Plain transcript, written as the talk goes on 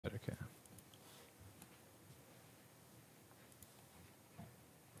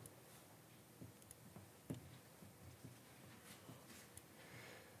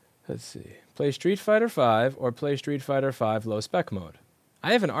Let's see. Play Street Fighter 5 or play Street Fighter 5 low spec mode.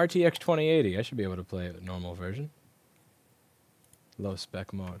 I have an RTX 2080. I should be able to play it normal version. Low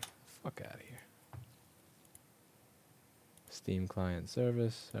spec mode. Fuck out of here. Steam client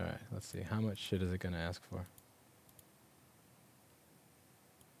service. Alright, let's see. How much shit is it going to ask for?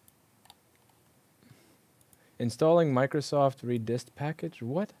 Installing Microsoft Redist package?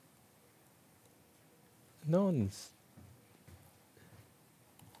 What? No one's...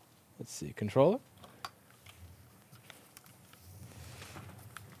 Let's see. Controller?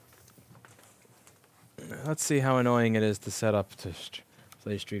 Let's see how annoying it is to set up to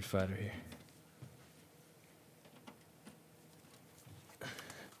play Street Fighter here.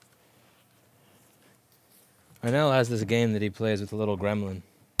 Arnell has this game that he plays with a little gremlin.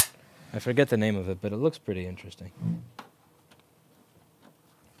 I forget the name of it, but it looks pretty interesting.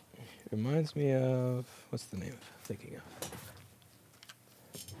 It reminds me of... What's the name I'm thinking of?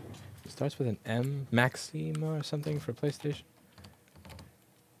 It starts with an M? Maxima or something for PlayStation?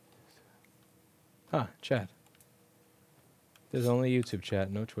 Ah, chat. There's only YouTube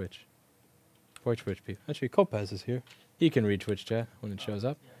chat, no Twitch. Poor Twitch people. Actually, Kopaz is here. He can read Twitch chat when it shows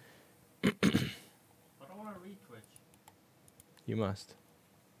up. Yeah. I don't want to read Twitch. You must.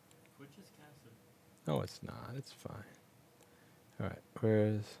 Twitch is canceled. No, it's not. It's fine. Alright,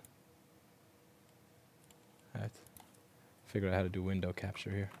 where's... I have to figure out how to do window capture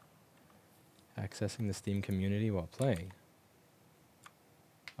here. Accessing the Steam community while playing.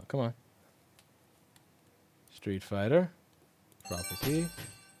 Oh, come on. Street Fighter. Property.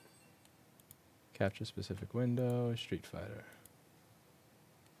 Capture specific window. Street Fighter.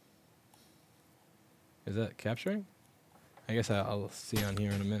 Is that capturing? I guess I'll see on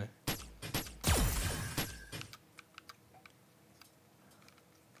here in a minute.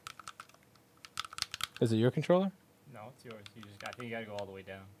 Is it your controller? No, it's yours. You just I think you gotta go all the way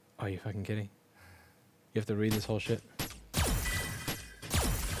down. Oh, you fucking kidding? You have to read this whole shit?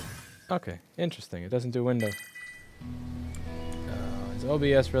 Okay, interesting. It doesn't do window. Is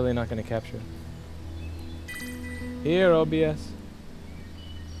OBS really not going to capture it? Here, OBS.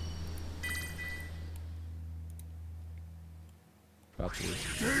 Properties.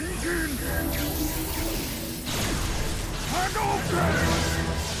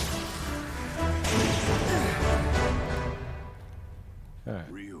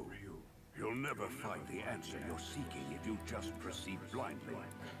 Alright. Ryu, you'll never find the answer you're seeking if you just proceed blindly.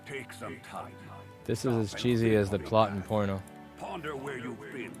 Take some time. This is as cheesy as the plot in porno. Ponder where you've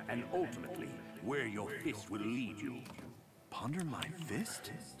been and ultimately where your fist will lead you. Ponder my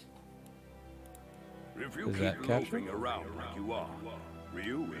fist? If you Is keep that capturing? loafing around like you are,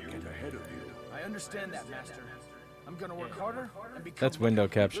 Ryu will get ahead of you. I understand that, Master. I'm gonna work harder and become... That's window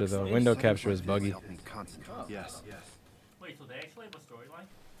capture, though. Window capture is buggy. Yes. Wait, so they actually have a storyline?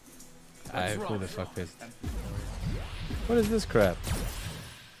 Who the fuck is? What is this crap?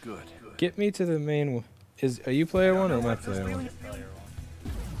 Good. Get me to the main. Are you player one or am I player one?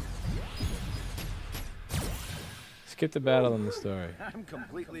 Skip the battle and the story. I'm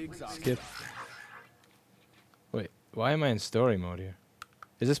completely exhausted. Skip. Wait, why am I in story mode here?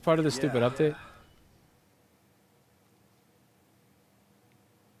 Is this part of the stupid update?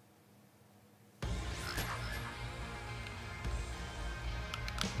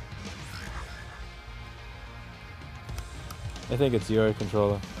 I think it's your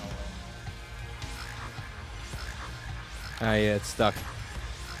controller. Ah, yeah, it's stuck.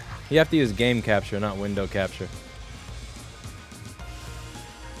 You have to use game capture, not window capture.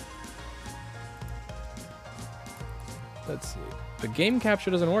 Let's see. But game capture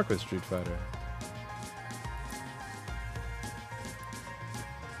doesn't work with Street Fighter.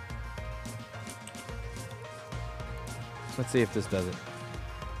 Let's see if this does it.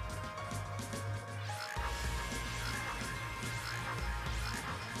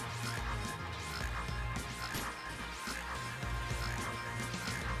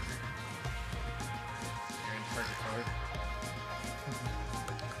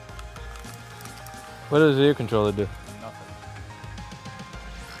 What does your controller do?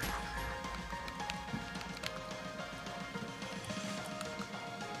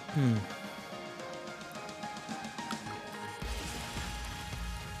 Nothing.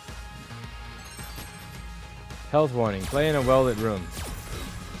 Health warning. Play in a well-lit room.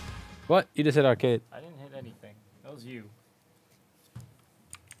 What? You just hit arcade. I didn't hit anything. That was you.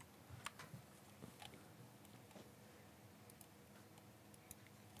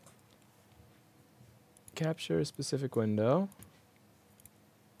 Capture a specific window.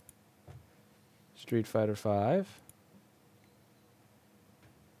 Street Fighter 5.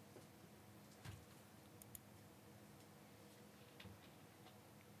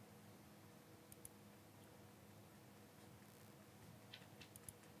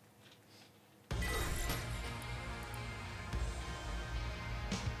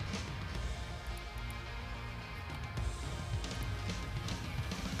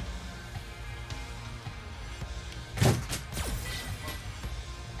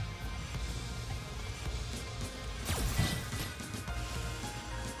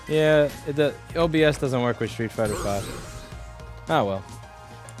 Yeah, the OBS doesn't work with Street Fighter 5. Oh well.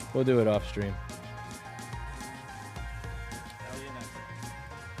 We'll do it off stream.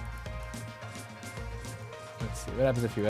 Let's see. What happens if you